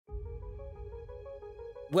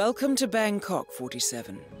Welcome to Bangkok,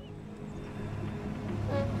 47.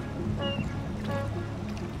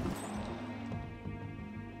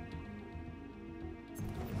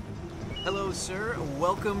 Hello, sir.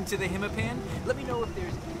 Welcome to the Hitman. Let me know if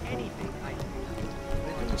there's anything I can do.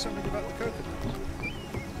 They're doing something about the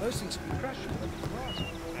coconuts. Those things have been crashing over the grass.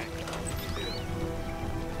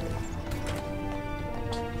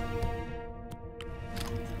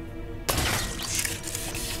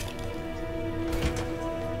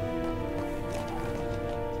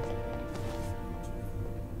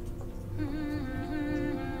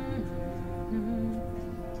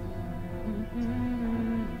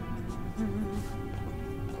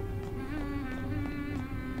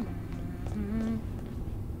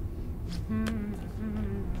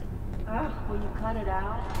 Will you cut it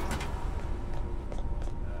out?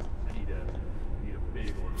 I need a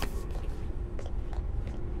big order.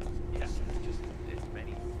 Yeah, just as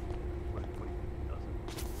many. What do you think? Dozen?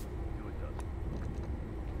 Do a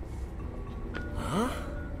dozen. Huh?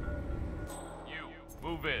 You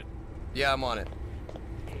move in. Yeah, I'm on it.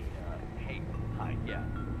 Hey, hi, yeah.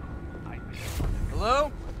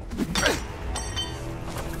 Hello? Yeah,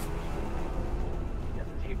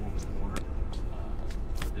 the table in the corner.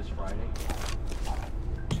 For this Friday.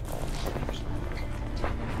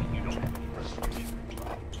 You don't have any reservation.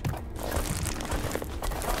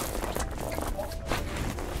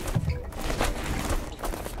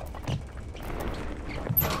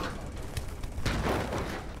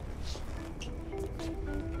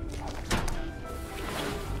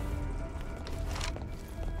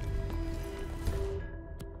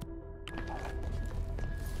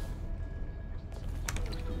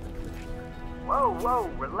 Whoa,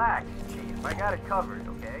 relax, Chief. I got it covered,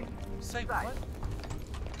 okay? Say Besides,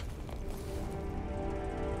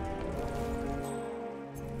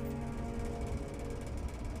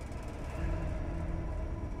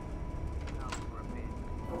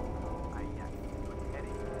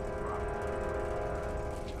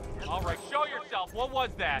 what? All right, show yourself. What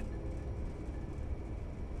was that?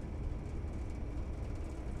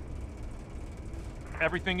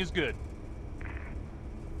 Everything is good.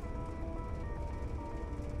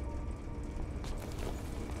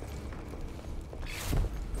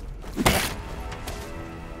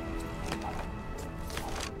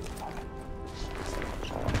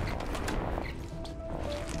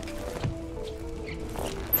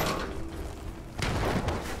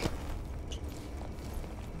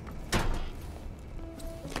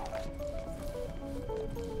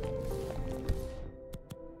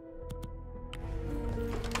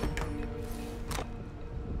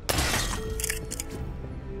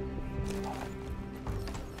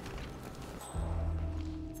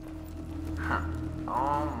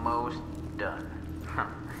 almost done.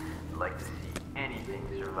 Like to see anything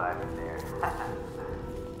survive in there.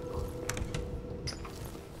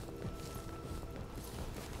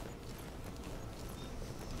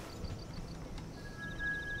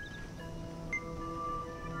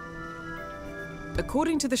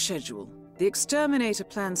 According to the schedule, the exterminator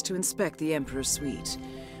plans to inspect the Emperor's suite.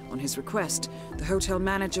 On his request, the hotel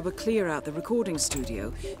manager will clear out the recording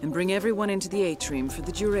studio and bring everyone into the atrium for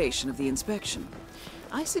the duration of the inspection.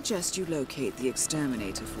 I suggest you locate the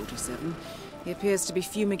exterminator, 47. He appears to be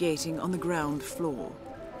fumigating on the ground floor.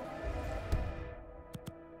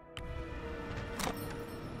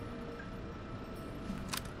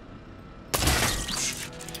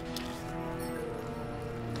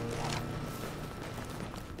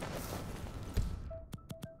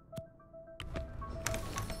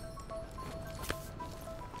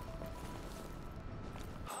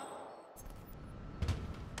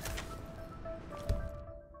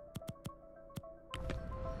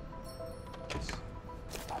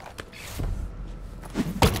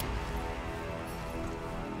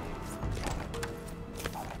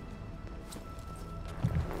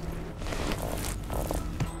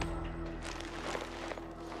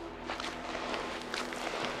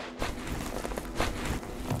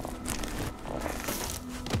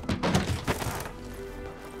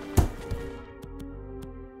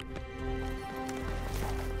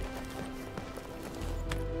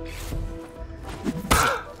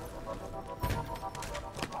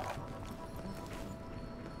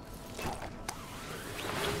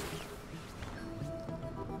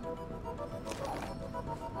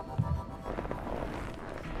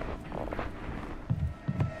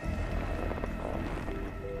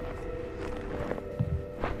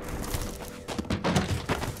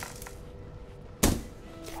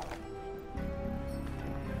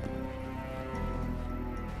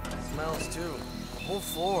 Smells too. The whole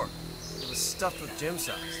floor. It was stuffed with gym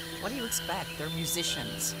socks. What do you expect? They're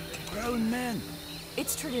musicians. Grown men.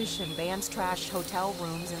 It's tradition. Bands trash hotel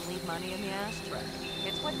rooms and leave money in the ashtray.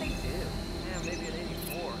 It's what they do. Yeah, maybe in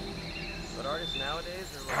 '84. But artists nowadays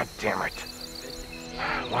are like... God damn it.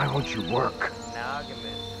 Why won't you work?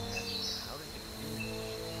 Monogamy. How did you do?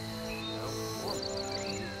 No,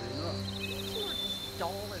 You're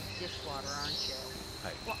dull as dishwater, aren't you?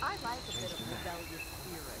 Hey. Well, I like a bit of rebellious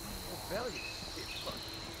spirit. rebellious. Look,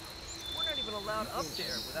 we're not even allowed up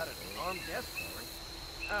there without an armed escort.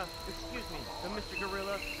 Excuse me, Mr.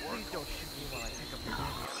 Gorilla, please don't shoot me while I pick up your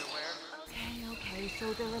baby underwear. Okay,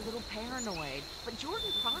 so they're a little paranoid. But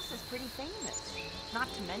Jordan Cross is pretty famous. Not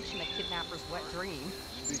to mention a kidnapper's wet dream.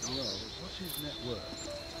 Speaking of, what's his net worth?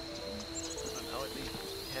 I don't know, at least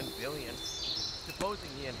 10 billion. Supposing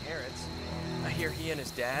he inherits. I hear he and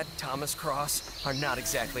his dad, Thomas Cross, are not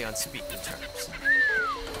exactly on speaking terms.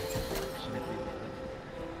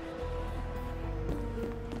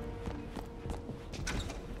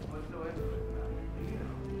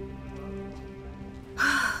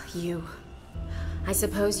 You. I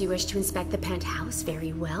suppose you wish to inspect the penthouse.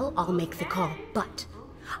 Very well, I'll make the call. But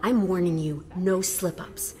I'm warning you, no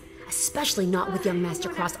slip-ups. Especially not with young Master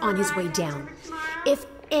Cross on his way down. If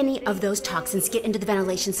any of those toxins get into the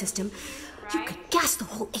ventilation system, you could gas the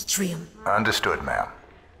whole atrium. Understood, ma'am.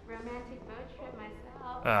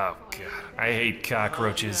 Oh, God. I hate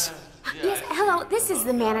cockroaches. Yes, hello, this is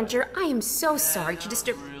the manager. I am so sorry to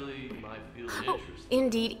disturb... Oh,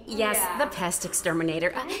 indeed, yes, the pest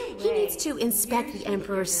exterminator. He needs to inspect the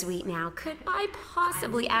Emperor's suite now. Could I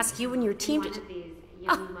possibly ask you and your team to...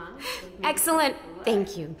 Oh, excellent,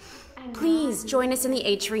 thank you. Please join us in the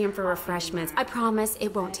atrium for refreshments. I promise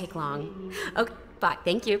it won't take long. Okay, bye,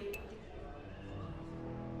 thank you.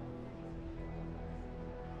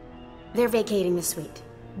 They're vacating the suite.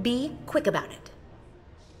 Be quick about it.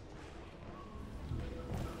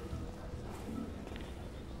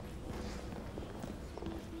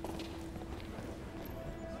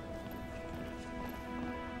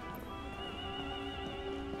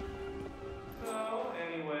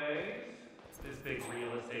 Big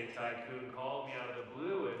real estate tycoon called me out of the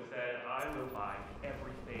blue and said, I will buy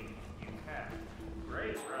everything you have.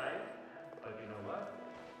 Great, right? But you know what?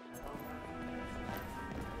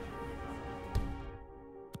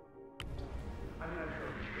 I mean, I'm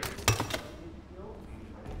sure.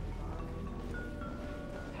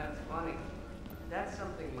 That's funny. That's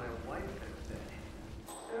something my wife could say.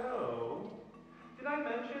 So, did I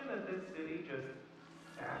mention that this city just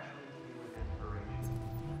saturates me with inspiration?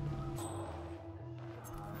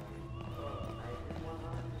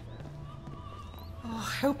 Oh,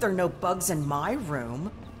 I hope there are no bugs in my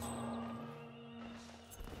room.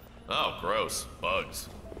 Oh, gross. Bugs.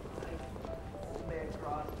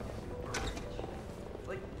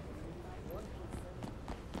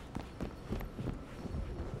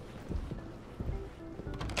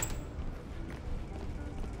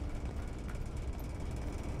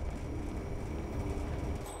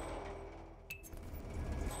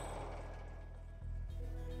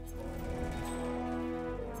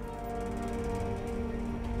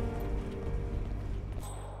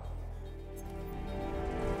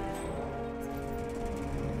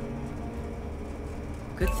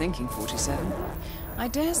 Good thinking, 47. I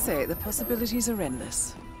dare say the possibilities are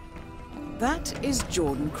endless. That is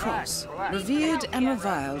Jordan Cross, revered and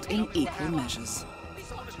reviled in equal measures.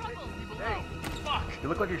 Hey, fuck! You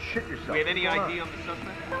look like you shit yourself. We have any ID on the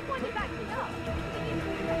suspect? Someone you back me up.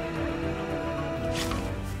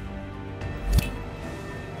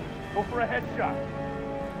 Go for a headshot.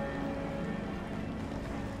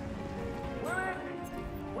 Where is he?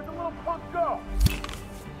 Where'd the little punk go?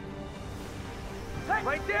 Hey!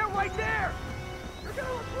 Right there, right there! You're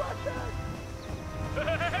gonna crush us!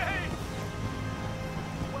 Hey!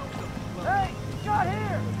 Hey! Got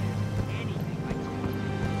here!